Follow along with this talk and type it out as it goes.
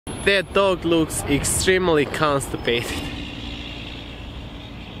That dog looks extremely constipated.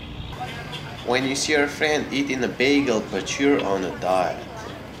 When you see your friend eating a bagel but you're on a diet.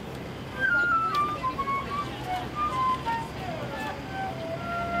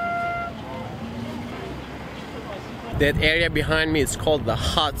 That area behind me is called the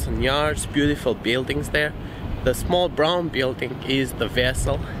Hudson Yards. Beautiful buildings there. The small brown building is the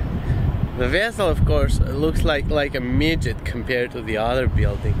vessel. The vessel, of course, looks like a midget compared to the other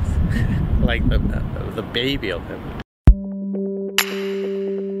buildings. Like the baby of them.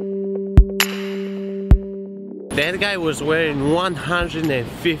 That guy was wearing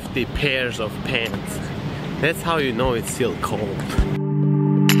 150 pairs of pants. That's how you know it's still cold.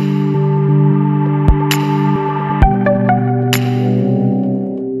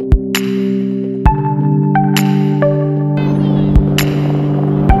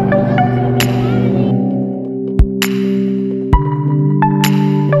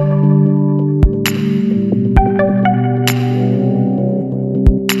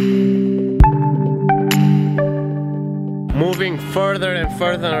 Moving further and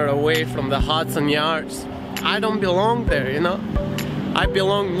further away from the Hudson Yards. I don't belong there, you know? I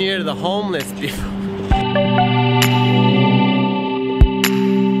belong near the homeless people.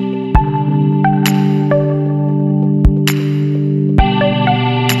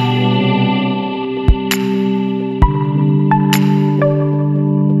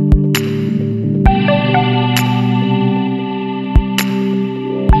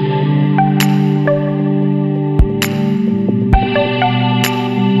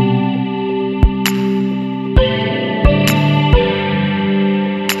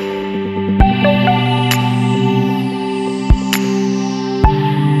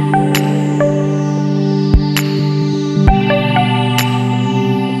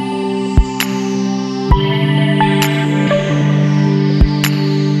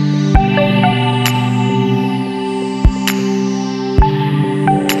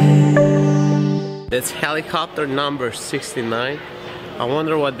 That's helicopter number 69. I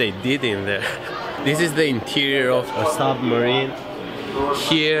wonder what they did in there. This is the interior of a submarine.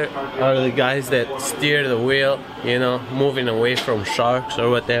 Here are the guys that steer the wheel, you know, moving away from sharks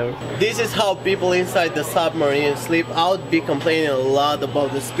or whatever. This is how people inside the submarine sleep. I would be complaining a lot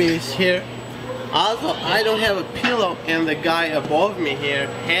about the space here. Also, I don't have a pillow and the guy above me here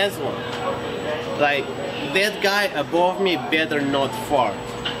has one. Like, that guy above me better not fart.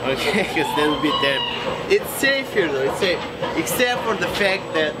 Okay, because that would be terrible. It's safe here though, it's safe. Except for the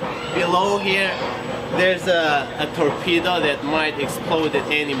fact that below here there's a torpedo that might explode at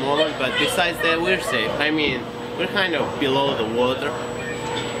any moment, but besides that we're safe. I mean, we're kind of below the water.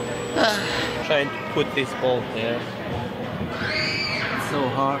 Trying to put this bolt there. It's so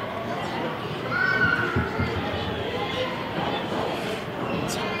hard.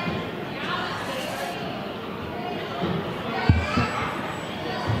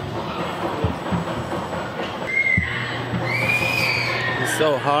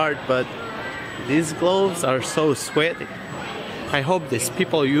 So hard, but these gloves are so sweaty. I hope these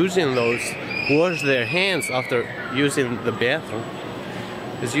people using those wash their hands after using the bathroom,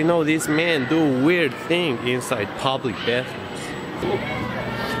 because you know these men do weird things inside public bathrooms.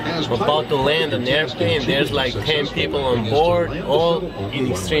 We're about to land an airplane. There's like 10 people on board, all in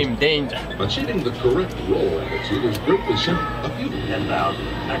extreme danger. Achieving the correct roll attitude is greatly simple. A few 10,000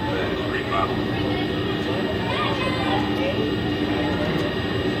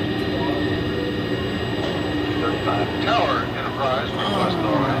 Tower Enterprise request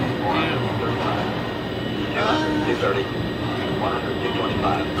already 435. 230.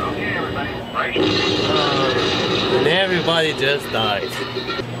 125. Okay, everybody. Right. And everybody just died.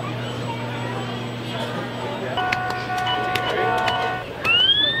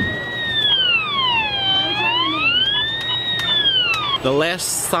 The last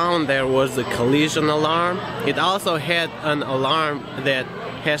sound there was the collision alarm. It also had an alarm that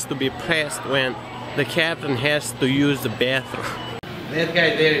has to be pressed when the captain has to use the bathroom. That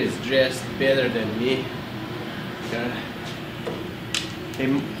guy there is dressed better than me.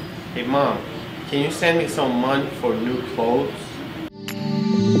 Hey mom, can you send me some money for new clothes?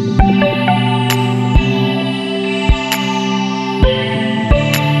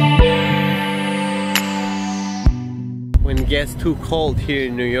 When it gets too cold here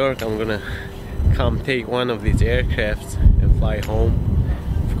in New York, I'm gonna come take one of these aircrafts and fly home.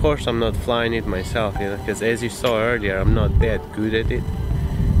 Of course I'm not flying it myself, you know, because as you saw earlier, I'm not that good at it.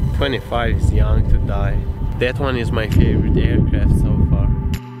 25 is young to die. That one is my favorite aircraft so far.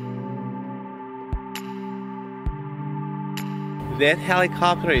 that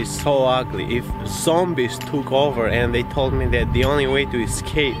helicopter is so ugly. If zombies took over and they told me that the only way to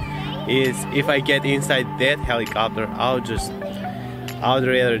escape is if I get inside that helicopter, I'd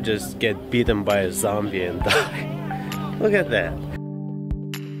rather just get beaten by a zombie and die. Look at that.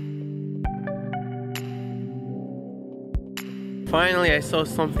 Finally, I saw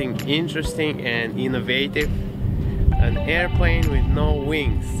something interesting and innovative. An airplane with no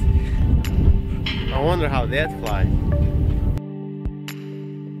wings. I wonder how that flies.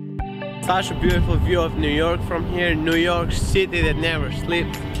 Such a beautiful view of New York from here. New York City that never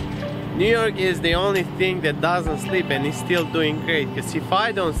sleeps. New York is the only thing that doesn't sleep and is still doing great. Because if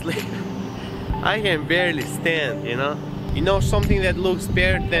I don't sleep, I can barely stand, you know? You know something that looks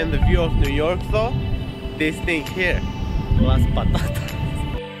better than the view of New York though? This thing here. Las patatas.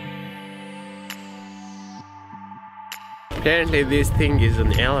 Apparently this thing is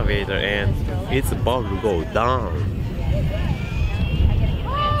an elevator and it's about to go down.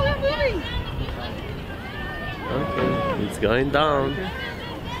 Okay, it's going down.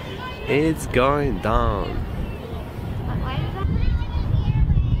 It's going down.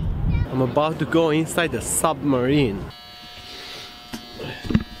 I'm about to go inside the submarine.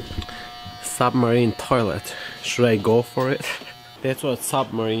 Submarine toilet. Should I go for it? That's what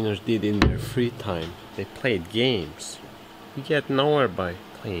submariners did in their free time. They played games. You get nowhere by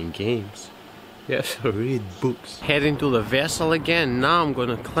playing games. You have to read books. Heading to the vessel again. Now I'm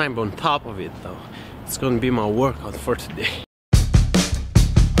gonna climb on top of it though. It's gonna be my workout for today.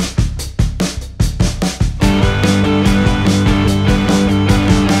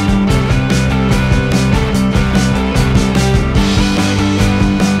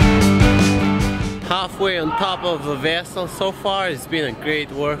 Halfway on top of the vessel so far. It's been a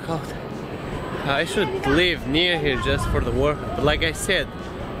great workout. I should live near here just for the workout, but like I said,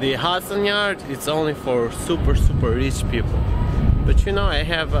 the Hudson yard, it's only for super rich people. But you know, I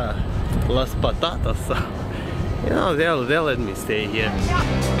have Las Patatas, so you know, they'll let me stay here.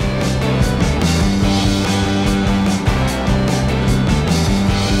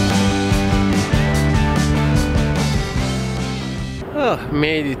 Oh,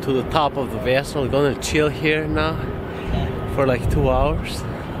 made it to the top of the vessel. Gonna chill here now for like 2 hours.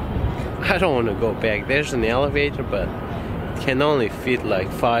 I don't want to go back. There's an elevator, but it can only fit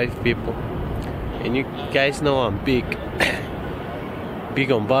like 5 people. And you guys know I'm big.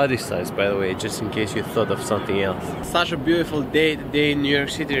 Big on body size, by the way, just in case you thought of something else. Such a beautiful day today in New York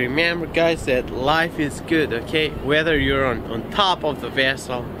City. Remember guys that life is good, okay? Whether you're on top of the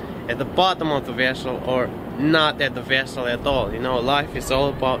vessel, at the bottom of the vessel, or not at the vessel at all. You know, life is all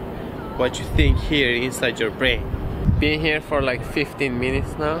about what you think here inside your brain. Been here for like 15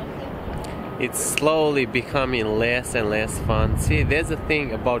 minutes now. It's slowly becoming less and less fun. See, there's a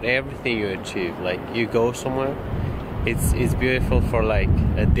thing about everything you achieve. Like, you go somewhere, it's beautiful for like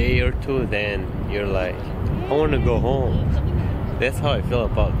a day or two, then you're like, I want to go home. That's how I feel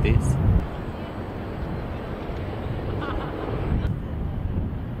about this.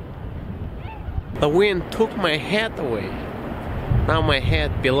 The wind took my hat away. Now my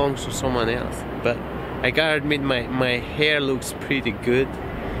hat belongs to someone else. But I gotta admit, my hair looks pretty good.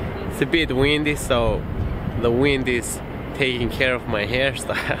 It's a bit windy, so the wind is taking care of my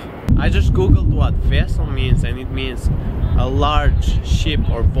hairstyle. I just googled what vessel means, and it means a large ship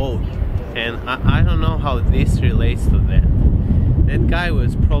or boat. And I don't know how this relates to that. That guy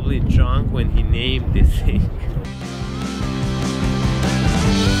was probably drunk when he named this thing.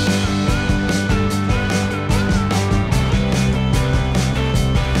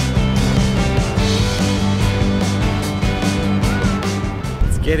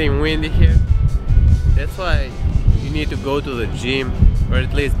 Getting windy here. That's why you need to go to the gym, or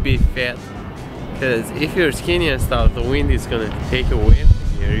at least be fat, because if you're skinny and stuff, the wind is gonna take you away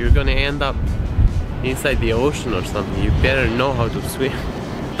from here. You're gonna end up inside the ocean or something. You better know how to swim.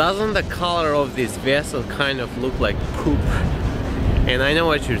 Doesn't the color of this vessel kind of look like poop? And I know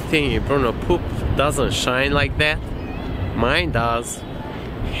what you're thinking, Bruno, poop doesn't shine like that. Mine does.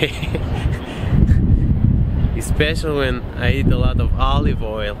 Especially when I eat a lot of olive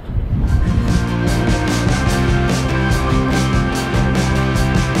oil.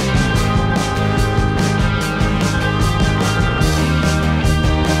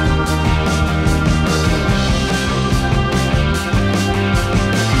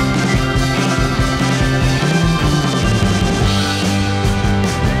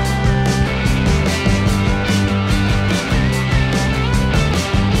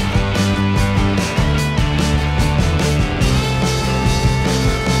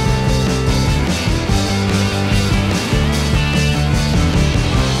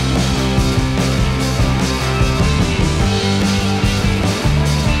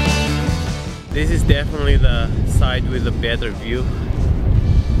 This is definitely the side with a better view.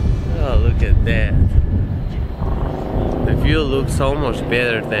 Oh, look at that. The view looks so much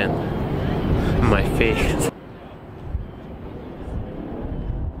better than my face.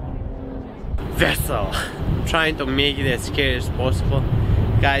 Vessel. I'm trying to make it as scary as possible.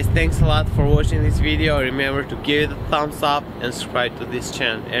 Guys, thanks a lot for watching this video. Remember to give it a thumbs up and subscribe to this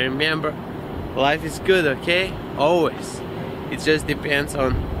channel. And remember, life is good, okay? Always. It just depends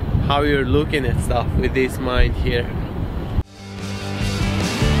on how you're looking at stuff with this mind here.